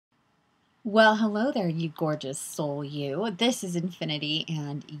Well, hello there, you gorgeous soul, you. This is Infinity,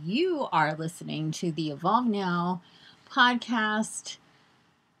 and you are listening to the Evolve Now podcast.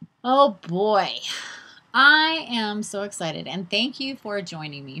 Oh boy, I am so excited, and thank you for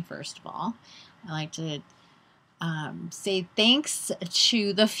joining me, first of all. I like to say thanks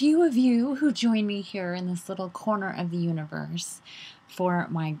to the few of you who join me here in this little corner of the universe for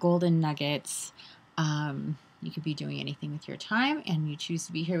my golden nuggets. You could be doing anything with your time, and you choose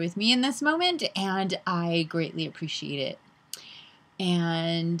to be here with me in this moment, and I greatly appreciate it.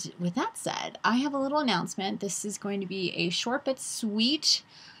 And with that said, I have a little announcement. This is going to be a short but sweet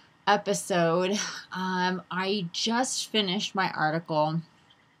episode. I just finished my article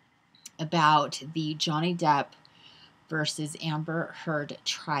about the Johnny Depp versus Amber Heard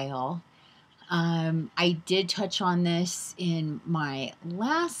trial. I did touch on this in my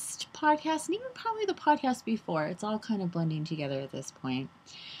last podcast, and even probably the podcast before. It's all kind of blending together at this point.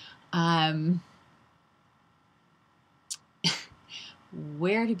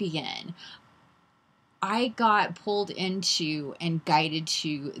 Where to begin? I got pulled into and guided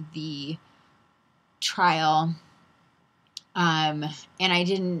to the trial, and I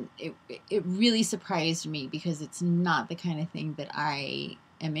didn't. It really surprised me because it's not the kind of thing that I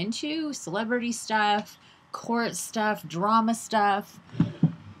am into. Celebrity stuff, court stuff, drama stuff,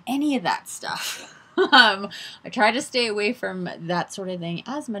 any of that stuff. I try to stay away from that sort of thing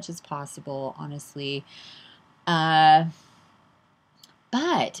as much as possible, honestly. But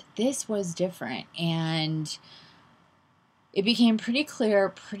this was different, and it became pretty clear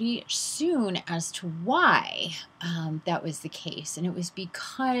pretty soon as to why that was the case. And it was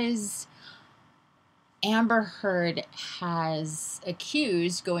because Amber Heard has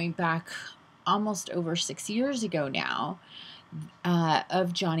accused, going back almost over 6 years ago now,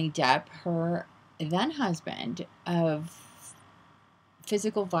 of Johnny Depp, her then husband, of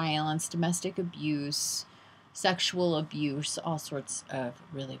physical violence, domestic abuse, sexual abuse, all sorts of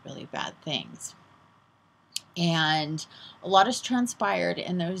really, really bad things. And a lot has transpired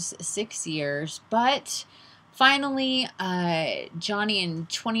in those 6 years, but finally, Johnny in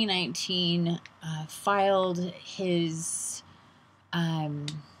 2019 filed his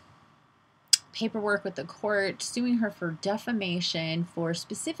paperwork with the court, suing her for defamation for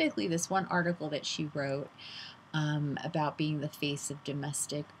specifically this one article that she wrote about being the face of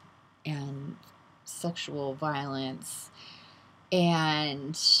domestic and sexual violence.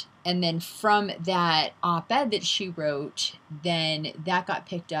 And then from that op-ed that she wrote, then that got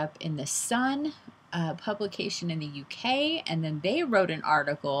picked up in the Sun publication in the UK, and then they wrote an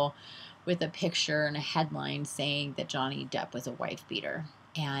article with a picture and a headline saying that Johnny Depp was a wife beater,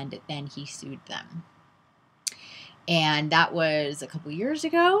 and then he sued them. And that was a couple years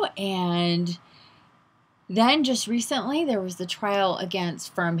ago, and then just recently there was the trial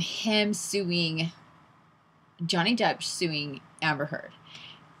from him suing Johnny Depp, suing Amber Heard,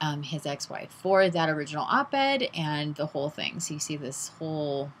 his ex-wife, for that original op-ed and the whole thing. So you see this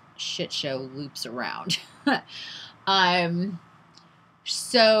whole shit show loops around.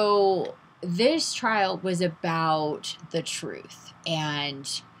 So this trial was about the truth,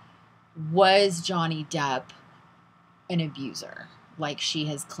 and was Johnny Depp an abuser, like she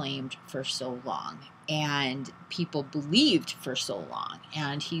has claimed for so long, and people believed for so long,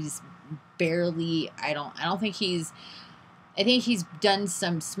 and he's barely, I think he's done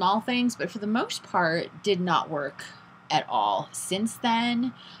some small things, but for the most part did not work at all since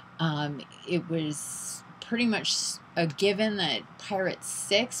then. It was pretty much a given that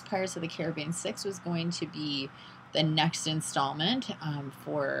Pirates of the Caribbean 6 was going to be the next installment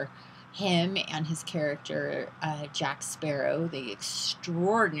for him and his character, Jack Sparrow, the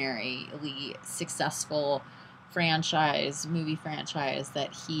extraordinarily successful movie franchise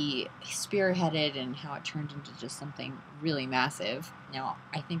that he spearheaded, and how it turned into just something really massive. Now,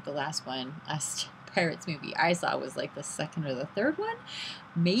 I think the last Pirates movie I saw was like the second or the third one,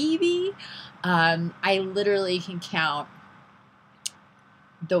 maybe. I literally can count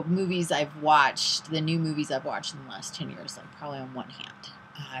the movies I've watched, the new movies I've watched in the last 10 years, like probably on one hand.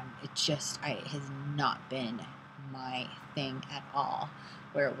 It has not been my thing at all,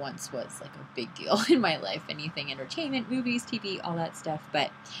 where it once was like a big deal in my life. Anything entertainment, movies, TV, all that stuff.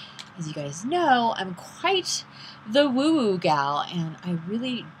 But as you guys know, I'm quite the woo-woo gal, and I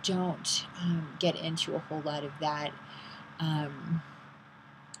really don't get into a whole lot of that.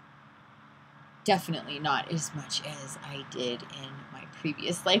 Definitely not as much as I did in my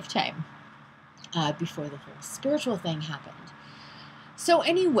previous lifetime, before the whole spiritual thing happened. So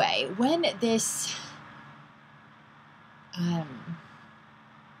anyway, when this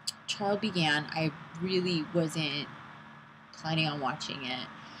trial began, I really wasn't planning on watching it.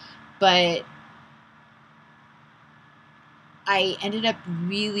 But I ended up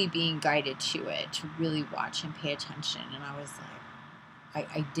really being guided to it, to really watch and pay attention. And I was like,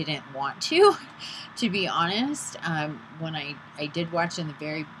 I didn't want to be honest. When I did watch in the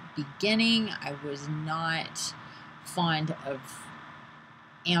very beginning, I was not fond of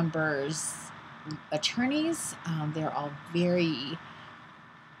Amber's attorneys. They're all very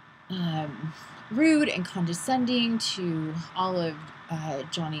rude and condescending to all of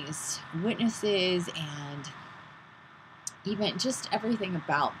Johnny's witnesses, and even just everything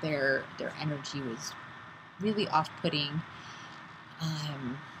about their energy was really off-putting.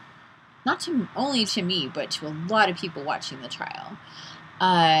 Not to only to me, but to a lot of people watching the trial.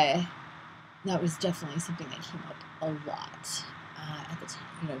 That was definitely something that came up a lot at the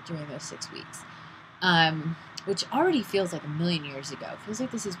time, during those 6 weeks. Which already feels like a million years ago. It feels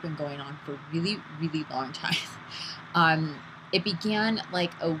like this has been going on for a really, really long time. It began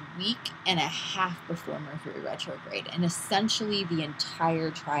like a week and a half before Mercury retrograde, and essentially the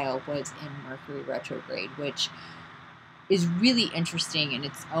entire trial was in Mercury retrograde, which is really interesting in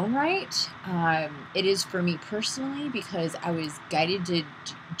its own right. It is for me personally, because I was guided to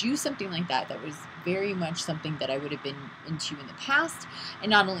do something like that. That was very much something that I would have been into in the past. And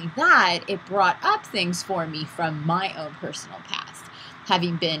not only that, it brought up things for me from my own personal past,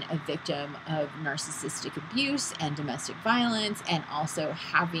 having been a victim of narcissistic abuse and domestic violence, and also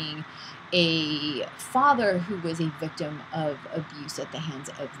having a father who was a victim of abuse at the hands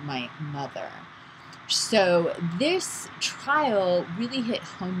of my mother. So this trial really hit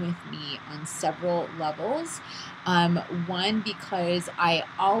home with me on several levels. One, because I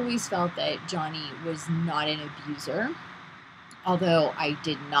always felt that Johnny was not an abuser, although I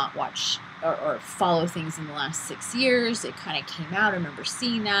did not watch or follow things in the last 6 years. It kind of came out. I remember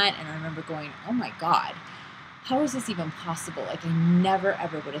seeing that, and I remember going, oh my God, how is this even possible? Like, I never,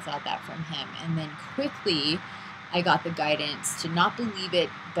 ever would have thought that from him. And then quickly, I got the guidance to not believe it,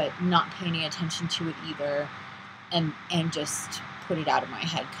 but not pay any attention to it either, and just put it out of my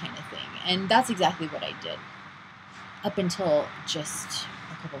head kind of thing. And that's exactly what I did up until just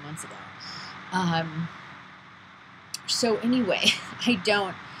a couple months ago. So anyway,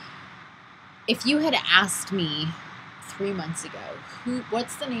 if you had asked me 3 months ago,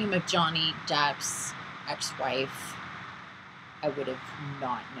 what's the name of Johnny Depp's ex-wife, I would have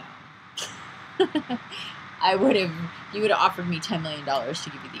not known. You would have offered me $10 million to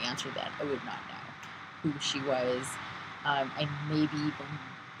give you the answer that I would not know who she was. And maybe even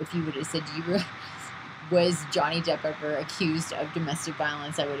if you would have said, was Johnny Depp ever accused of domestic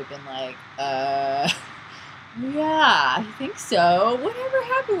violence, I would have been like, yeah, I think so. Whatever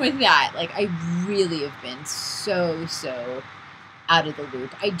happened with that? Like, I really have been so out of the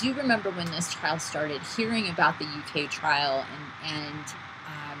loop. I do remember when this trial started, hearing about the UK trial and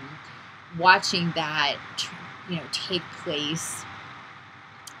watching that, take place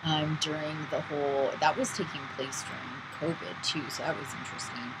during that was taking place during COVID too, so that was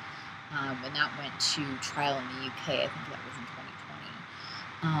interesting. And that went to trial in the UK. I think that was in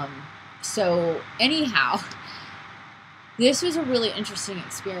 2020. So anyhow, this was a really interesting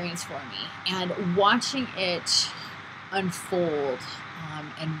experience for me, and watching it unfold,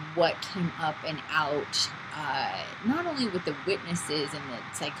 and what came up and out, not only with the witnesses and the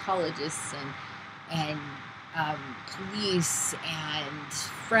psychologists and police and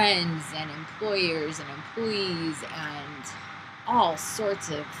friends and employers and employees and all sorts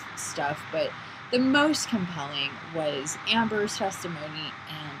of stuff, but the most compelling was Amber's testimony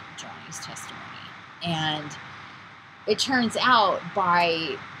and Johnny's testimony. And it turns out,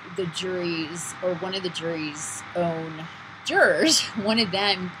 by the jury's, or one of the jury's own jurors, one of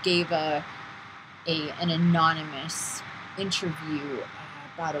them gave an anonymous interview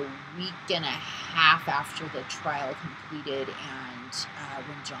about a week and a half after the trial completed, and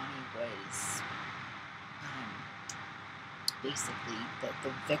when Johnny was basically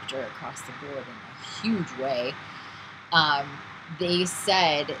the victor across the board in a huge way. They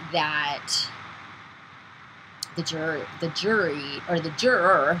said that the juror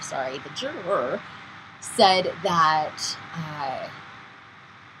said that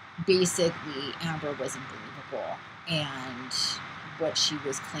basically Amber wasn't believable, and what she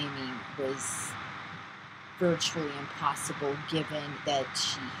was claiming was virtually impossible, given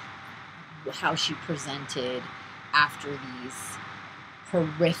that how she presented after these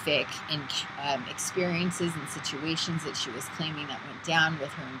horrific experiences and situations that she was claiming that went down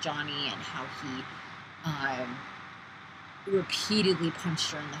with her and Johnny, and how he repeatedly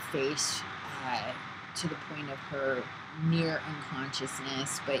punched her in the face to the point of her near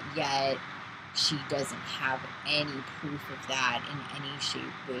unconsciousness, but yet She doesn't have any proof of that in any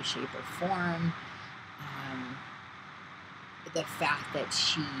way, shape, or form. The fact that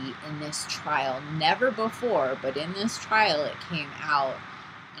she, in this trial, never before, but in this trial, it came out,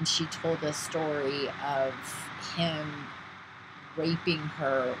 and she told the story of him raping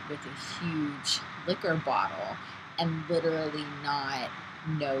her with a huge liquor bottle and literally not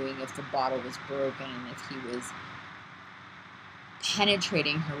knowing if the bottle was broken and if he was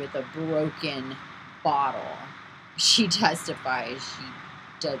penetrating her with a broken bottle. She testifies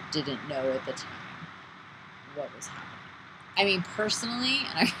she didn't know at the time what was happening. I mean, personally,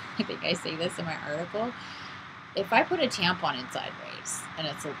 and I think I say this in my article, if I put a tampon in sideways and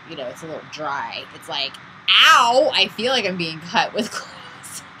it's a little dry, it's like, ow, I feel like I'm being cut with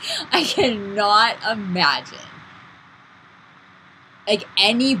clothes. I cannot imagine. Like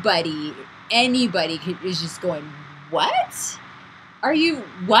anybody is just going, what?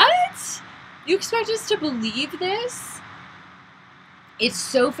 What? You expect us to believe this? It's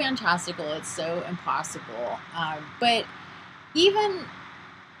so fantastical. It's so impossible. But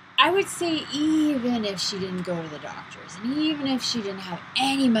I would say even if she didn't go to the doctors and even if she didn't have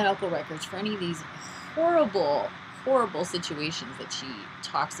any medical records for any of these horrible, horrible situations that she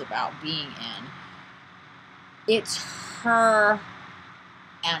talks about being in, it's her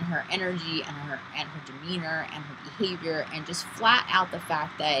and her energy and her demeanor and her behavior and just flat out the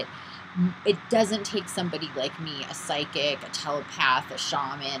fact that it doesn't take somebody like me, a psychic, a telepath, a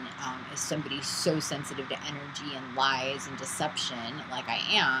shaman, is somebody so sensitive to energy and lies and deception like I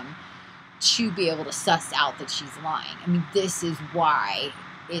am, to be able to suss out that she's lying. I mean, this is why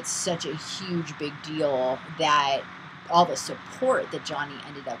it's such a huge, big deal that all the support that Johnny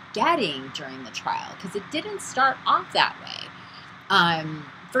ended up getting during the trial, because it didn't start off that way.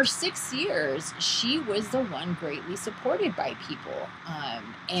 For 6 years, she was the one greatly supported by people.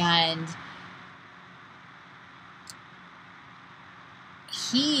 And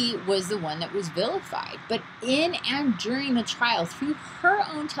he was the one that was vilified. But in and during the trial, through her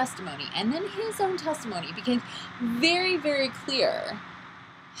own testimony and then his own testimony, it became very, very clear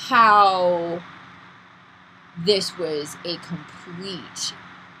how this was a complete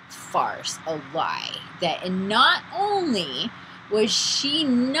farce, a lie. And not only was she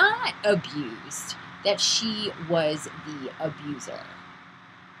not abused, that she was the abuser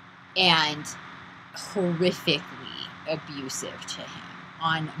and horrifically abusive to him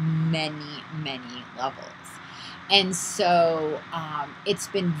on many, many levels. And so it's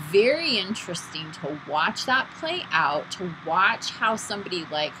been very interesting to watch that play out, to watch how somebody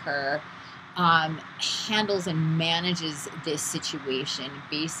like her handles and manages this situation,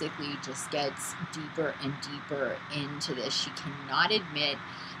 basically just gets deeper and deeper into this. She cannot admit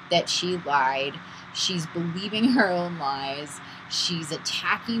that she lied. She's believing her own lies. She's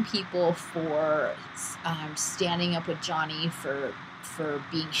attacking people for standing up with Johnny, for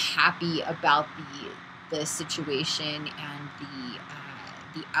being happy about the situation and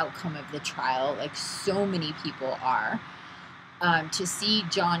the outcome of the trial, like so many people are. To see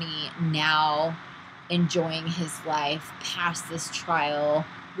Johnny now enjoying his life past this trial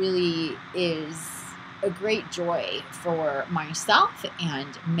really is a great joy for myself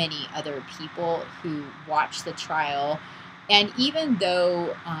and many other people who watch the trial. And even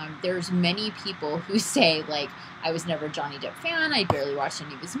though there's many people who say, like, I was never a Johnny Depp fan, I barely watched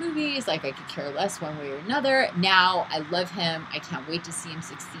any of his movies, like I could care less one way or another. Now I love him. I can't wait to see him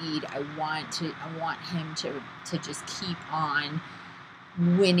succeed. I want him to just keep on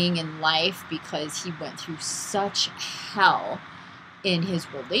winning in life, because he went through such hell in his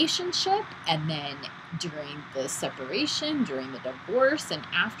relationship, and then during the separation, during the divorce, and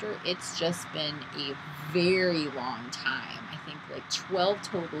after. It's just been a very long time. I think like 12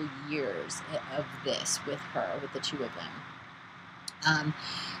 total years of this with her, with the two of them.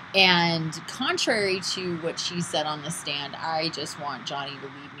 And contrary to what she said on the stand, I just want Johnny to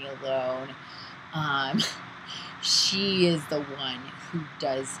leave me alone. She is the one who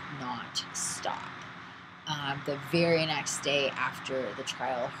does not stop. The very next day after the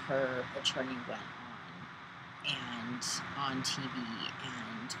trial, her attorney went on TV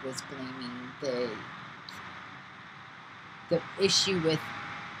and was blaming the issue with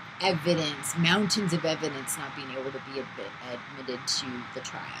evidence, mountains of evidence not being able to be admitted to the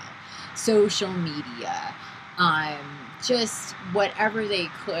trial, social media, just whatever they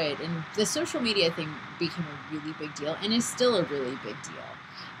could. And the social media thing became a really big deal and is still a really big deal.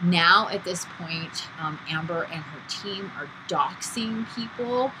 Now, at this point, Amber and her team are doxing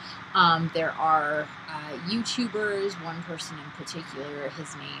people. There are YouTubers, one person in particular,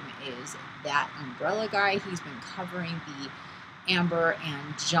 his name is That Umbrella Guy. He's been covering the Amber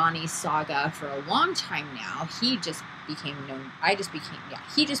and Johnny saga for a long time now. He just became known.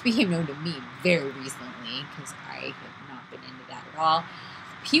 He just became known to me very recently because I have not been into that at all.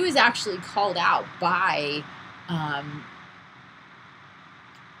 He was actually called out by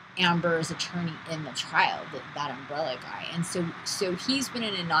Amber's attorney in the trial, that umbrella guy. And so he's been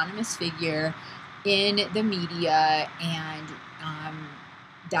an anonymous figure in the media, and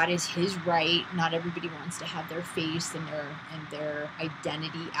that is his right. Not everybody wants to have their face and their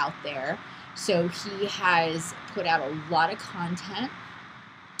identity out there. So he has put out a lot of content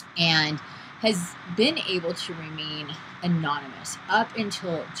and has been able to remain anonymous up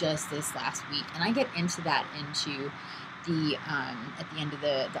until just this last week. And I get into that into the at the end of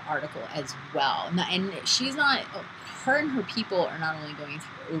the article as well. And she's not, her and her people are not only going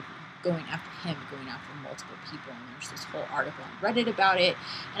after him, going after multiple people. And there's this whole article on Reddit about it.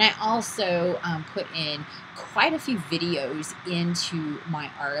 And I also put in quite a few videos into my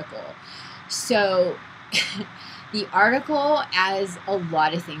article. So the article, as a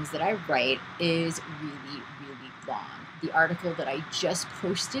lot of things that I write, is really, really long. The article that I just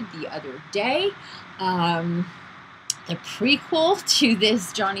posted the other day, the prequel to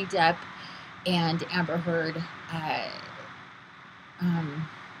this Johnny Depp and Amber Heard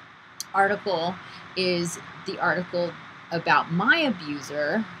article, is the article about my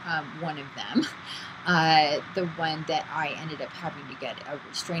abuser, one of them, the one that I ended up having to get a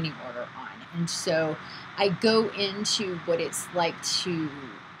restraining order on. And so I go into what it's like to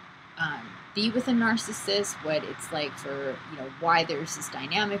be with a narcissist, what it's like for, why there's this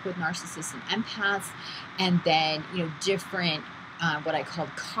dynamic with narcissists and empaths, and then, different, what I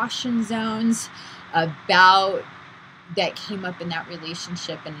called caution zones about that came up in that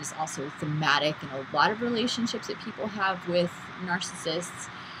relationship, and is also thematic in a lot of relationships that people have with narcissists.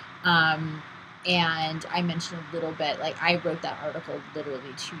 And I mentioned a little bit, I wrote that article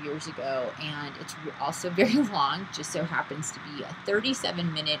literally 2 years ago, and it's also very long, just so happens to be a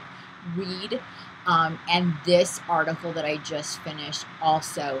 37-minute read. And this article that I just finished,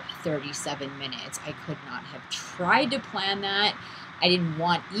 also 37 minutes. I could not have tried to plan that. I didn't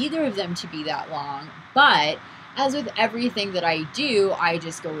want either of them to be that long, but as with everything that I do, I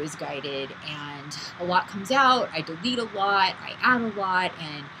just go as guided, and a lot comes out. I delete a lot, I add a lot,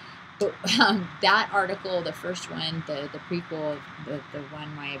 and that article, the first one, the prequel, the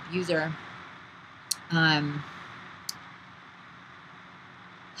one, my abuser,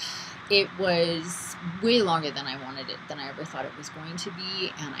 it was way longer than I wanted it, than I ever thought it was going to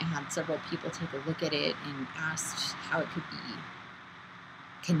be, and I had several people take a look at it and asked how it could be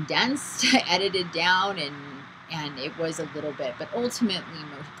condensed, edited down, and it was a little bit, but ultimately,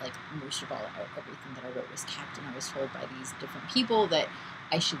 most of all, everything that I wrote was kept, and I was told by these different people that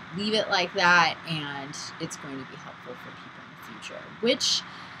I should leave it like that, and it's going to be helpful for people in the future, which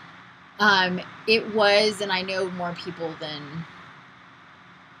it was, and I know more people than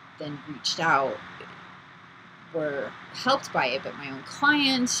reached out were helped by it, but my own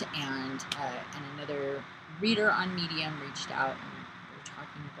client and another reader on Medium reached out, and we were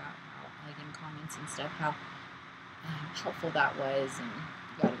talking about how, in comments and stuff, how helpful that was, and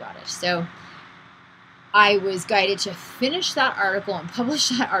yada yada. So I was guided to finish that article and publish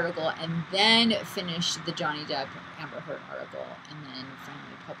that article, and then finish the Johnny Depp Amber Heard article, and then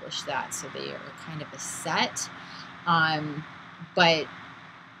finally publish that. So they are kind of a set, but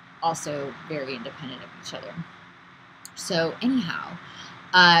also very independent of each other. So anyhow,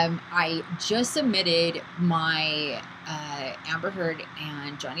 I just submitted my Amber Heard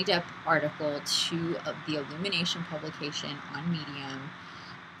and Johnny Depp article to the Illumination publication on Medium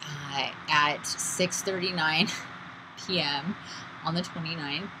at 6:39 p.m. on the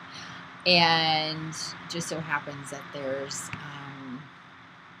 29th, and just so happens that there's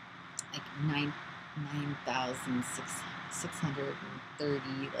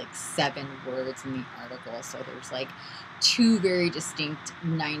 9,637 words in the article, so there's 2 very distinct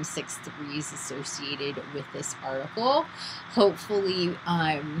 963s associated with this article. Hopefully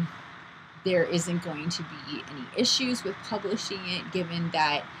there isn't going to be any issues with publishing it, given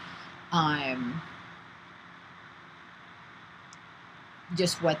that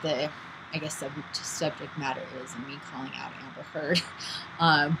just what the, I guess, subject matter is, and me calling out Amber Heard.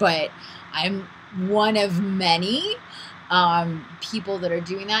 But I'm one of many people that are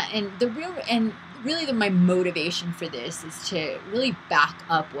doing that, and really my motivation for this is to really back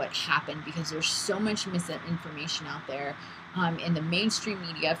up what happened, because there's so much misinformation out there in the mainstream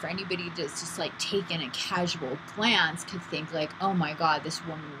media, for anybody to just like take in a casual glance, could think like, oh my God, this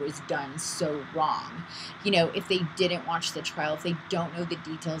woman was done so wrong. You know, if they didn't watch the trial, if they don't know the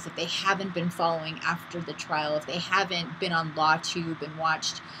details, if they haven't been following after the trial, if they haven't been on LawTube and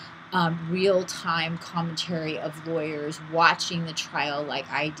watched real-time commentary of lawyers watching the trial like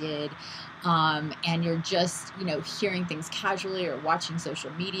I did, and you're just, you know, hearing things casually or watching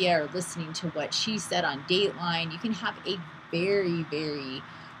social media or listening to what she said on Dateline, you can have a very, very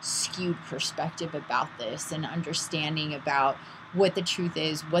skewed perspective about this and understanding about what the truth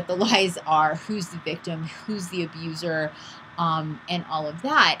is, what the lies are, who's the victim, who's the abuser, and all of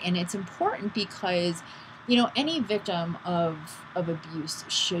that. And it's important because, you know, any victim of abuse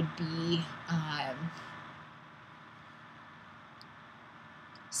should be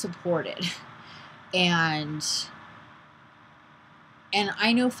supported. And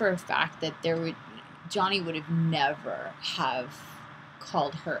I know for a fact that Johnny would have never have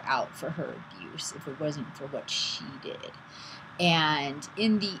called her out for her abuse if it wasn't for what she did. And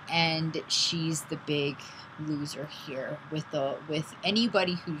in the end, she's the big loser here, with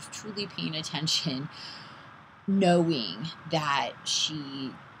anybody who's truly paying attention, knowing that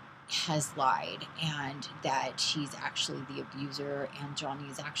she has lied and that she's actually the abuser and Johnny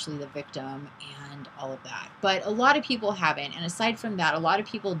is actually the victim and all of that. But a lot of people haven't. And aside from that, a lot of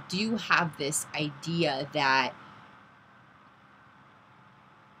people do have this idea that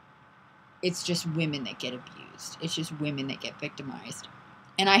it's just women that get abused. It's just women that get victimized.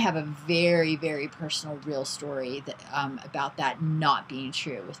 And I have a very, very personal, real story that, about that not being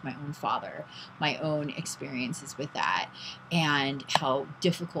true with my own father, my own experiences with that, and how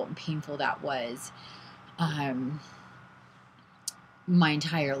difficult and painful that was my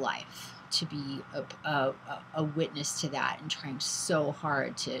entire life, to be a witness to that, and trying so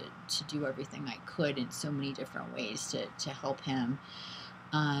hard to do everything I could in so many different ways to help him.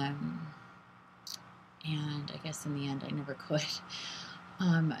 And I guess in the end, I never could.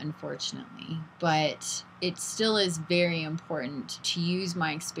 Unfortunately, but it still is very important to use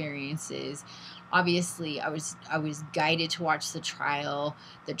my experiences. Obviously, I was guided to watch the trial.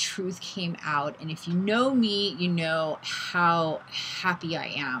 The truth came out, and if you know me, you know how happy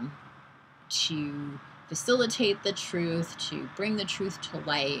I am to facilitate the truth, to bring the truth to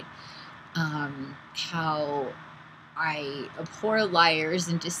light. How I abhor liars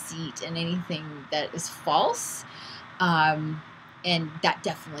and deceit and anything that is false. And that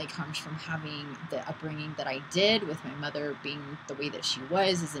definitely comes from having the upbringing that I did, with my mother being the way that she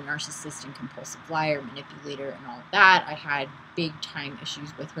was, as a narcissist and compulsive liar, manipulator, and all of that. I had big time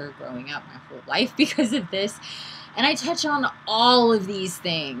issues with her growing up my whole life because of this. And I touch on all of these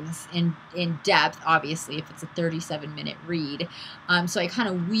things in depth, obviously, if it's a 37-minute read. So I kind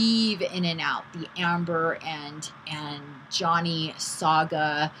of weave in and out the Amber and Johnny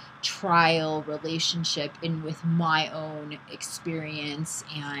saga, trial, relationship, in with my own experience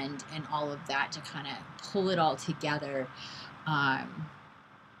and all of that, to kind of pull it all together,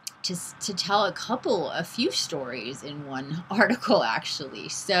 to tell a few stories in one article, actually.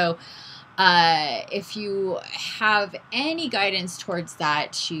 So if you have any guidance towards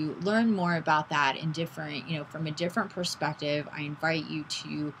that, to learn more about that in different, you know, from a different perspective, I invite you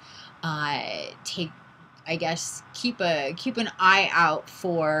to keep an eye out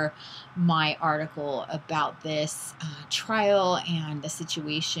for my article about this trial and the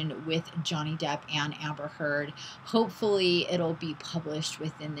situation with Johnny Depp and Amber Heard. Hopefully it'll be published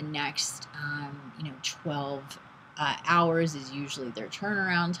within the next 12 hours is usually their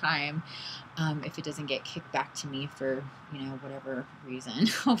turnaround time. If it doesn't get kicked back to me for, whatever reason.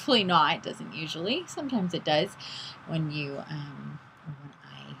 Hopefully not. It doesn't usually. Sometimes it does when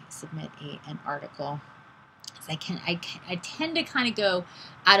I submit an article. I tend to kind of go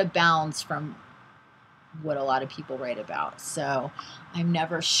out of bounds from what a lot of people write about. So I'm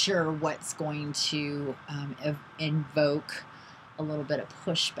never sure what's going to invoke a little bit of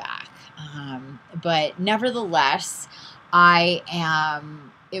pushback. But nevertheless,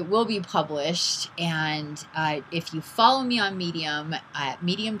 it will be published. And if you follow me on Medium at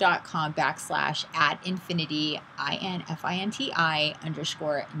medium.com/@infinity,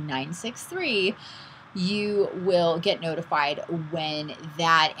 INFINTI_963, you will get notified when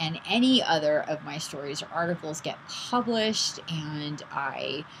that and any other of my stories or articles get published. And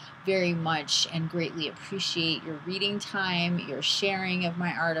I very much and greatly appreciate your reading time, your sharing of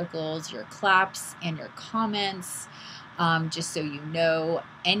my articles, your claps, and your comments. Just so you know,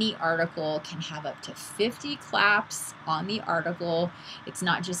 any article can have up to 50 claps on the article. It's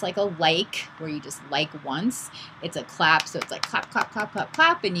not just like a like where you just like once. It's a clap, so it's like clap, clap, clap, clap,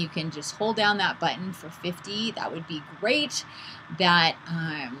 clap, and you can just hold down that button for 50. That would be great. That,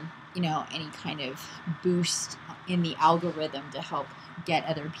 you know, any kind of boost in the algorithm to help get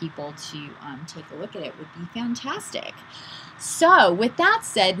other people to take a look at it would be fantastic. So with that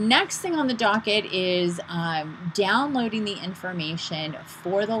said, next thing on the docket is downloading the information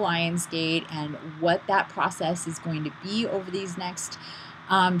for the Lionsgate and what that process is going to be over these next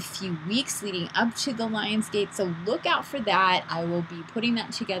few weeks leading up to the Lionsgate. So look out for that. I will be putting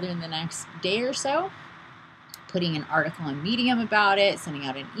that together in the next day or so, putting an article on Medium about it, sending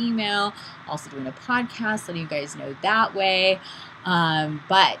out an email, also doing a podcast, letting you guys know that way.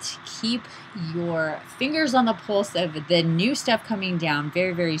 But keep your fingers on the pulse of the new stuff coming down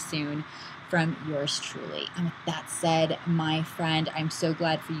very, very soon from yours truly. And with that said, my friend, I'm so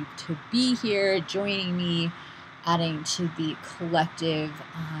glad for you to be here, joining me, adding to the collective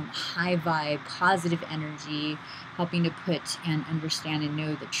high vibe, positive energy, helping to put and understand and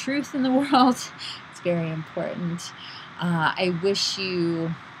know the truth in the world. It's very important. I wish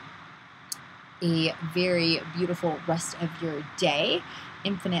you a very beautiful rest of your day.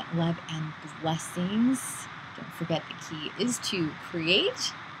 Infinite love and blessings. Don't forget the key is to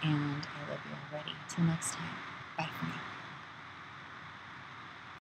create, and I love you already. Till next time. Bye for now.